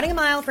running a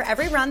mile for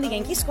every run the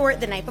Yankees scored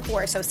the night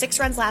before. So 6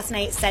 runs last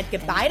night. Said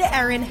goodbye to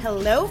Erin.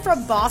 Hello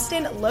from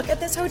Boston. Look at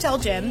this hotel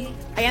gym.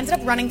 I ended up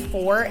running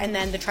 4 and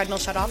then the treadmill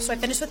shut off, so I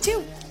finished with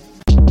 2.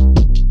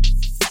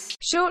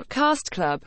 Short Cast Club.